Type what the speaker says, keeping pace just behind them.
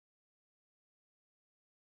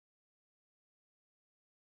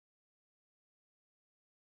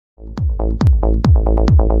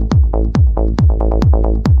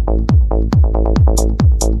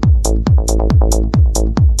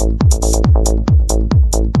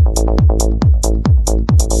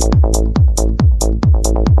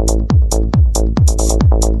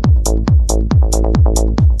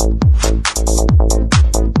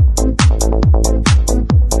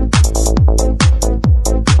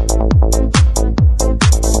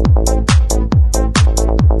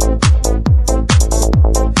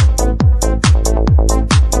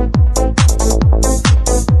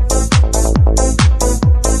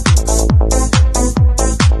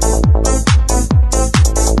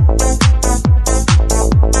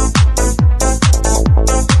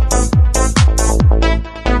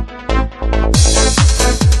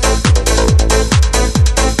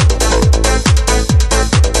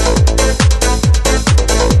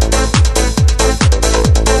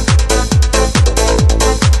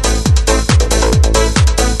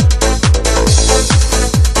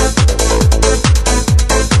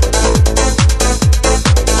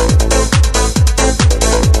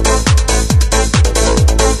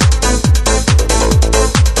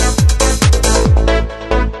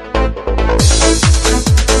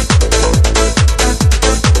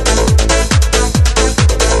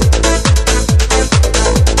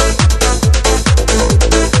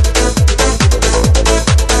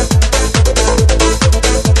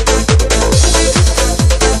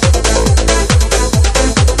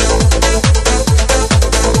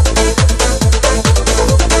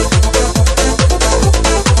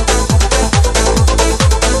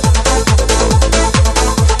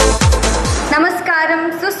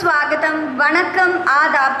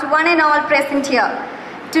Present here.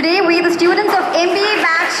 Today we, the students of MBA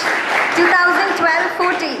batch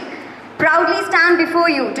 2012-14, proudly stand before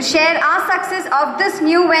you to share our success of this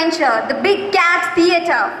new venture, the Big Cat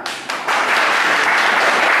Theatre.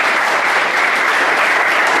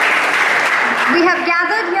 We have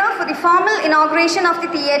gathered here for the formal inauguration of the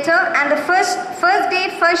theatre and the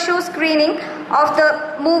first show screening of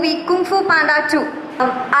the movie Kung Fu Panda 2.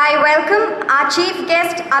 I welcome our chief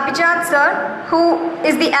guest Abhijat sir, who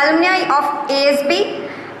is the alumni of ASB,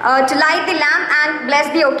 to light the lamp and bless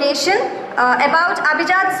the occasion. About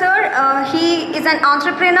Abhijat sir, he is an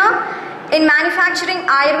entrepreneur in manufacturing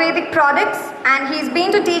Ayurvedic products, and he's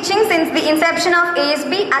been to teaching since the inception of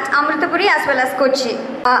ASB at Amrita as well as Kochi.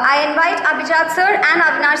 I invite Abhijat sir and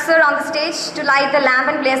Avinash sir on the stage to light the lamp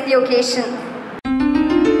and bless the occasion.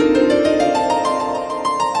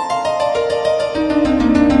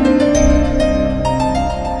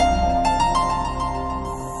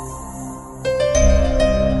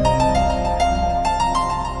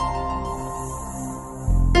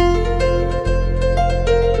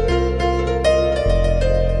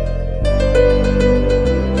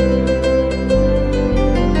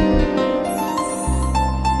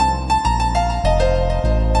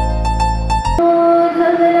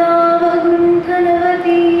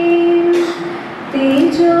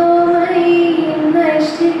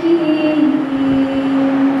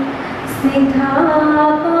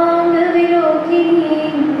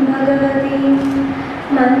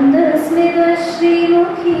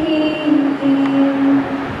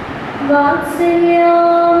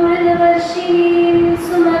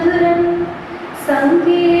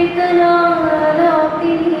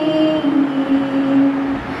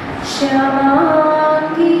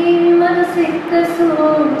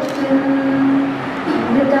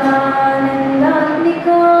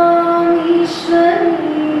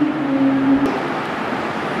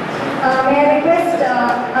 May I request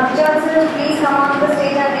Abhijat sir to please come on the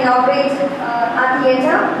stage and inaugurate our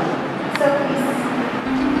theatre. So please.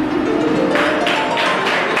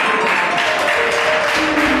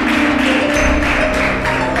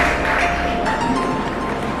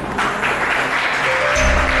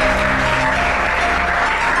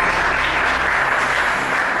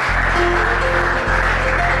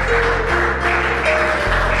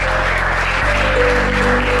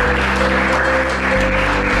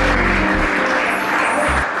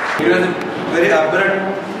 It was a very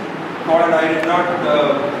abrupt thought, and I did not,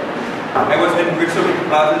 I was in midst of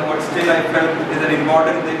classes, but still I felt it is an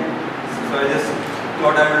important thing. So I just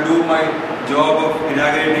thought I will do my job of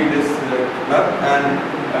inaugurating this club, and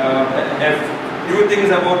a few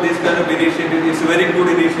things about this kind of initiative. It's a very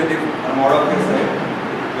good initiative on all of your side.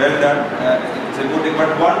 Well done. It's a good thing.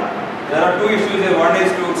 But there are two issues here. One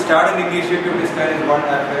is to start an initiative this kind is one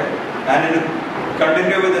aspect, and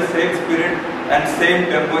continue with the same spirit and same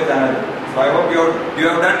tempo is another. So I hope you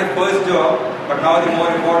have done the first job, but now the more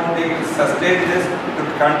important thing is sustain this, to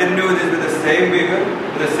continue this with the same vigor,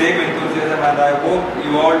 with the same enthusiasm, and I hope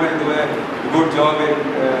you all will do a good job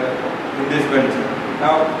in this venture.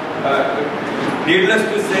 Now, needless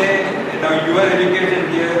to say, your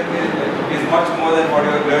education here is much more than what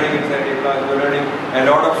you are learning inside the class. You are learning a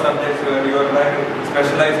lot of subjects. You are trying to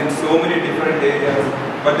specialize in so many different areas.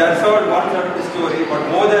 But that's all one side of the story. But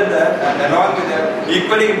more than that, and along with that,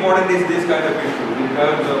 equally important is this kind of issues in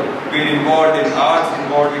terms of being involved in arts,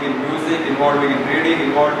 involving in music, involving in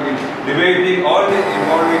reading, involving in debating, all this,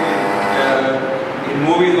 involving in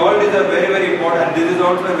movies. All these are very, very important. And this is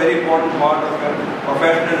also a very important part of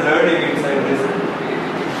professional learning inside this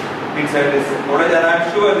college. And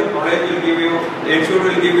I'm sure the college will give you, the institute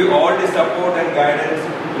will give you all the support and guidance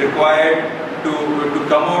required to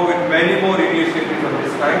come out with many more initiatives of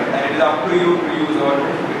this kind, and it is up to you to use all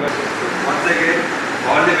this. Because once again,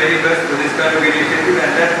 all the very best to this kind of initiative,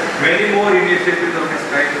 and then many more initiatives of this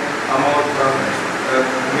kind come out from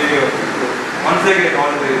many of you. So once again,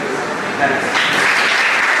 all the best. Thanks.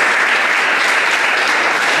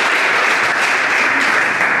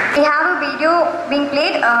 We have a video being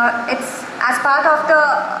played. It's as part of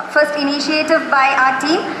the first initiative by our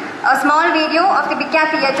team. A small video of the Big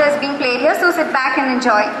Cat Theatre is being played here, so sit back and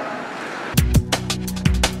enjoy.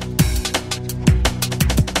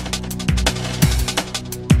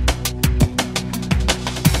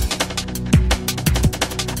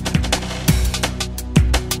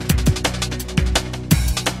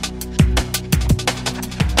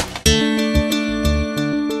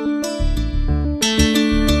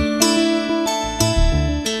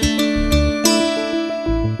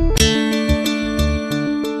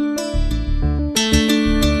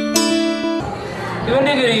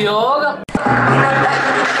 yoga.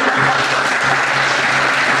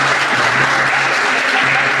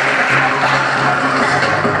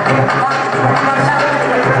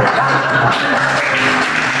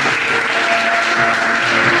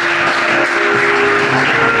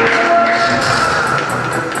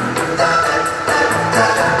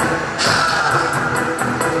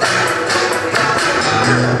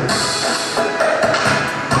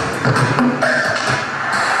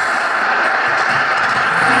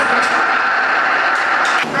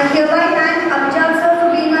 I hereby thank Amrita sir for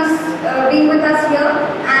being with us here,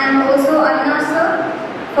 and also Aruna sir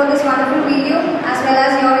for this wonderful video, as well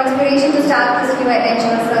as your inspiration to start this new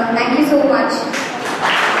adventure, sir. Thank you so much.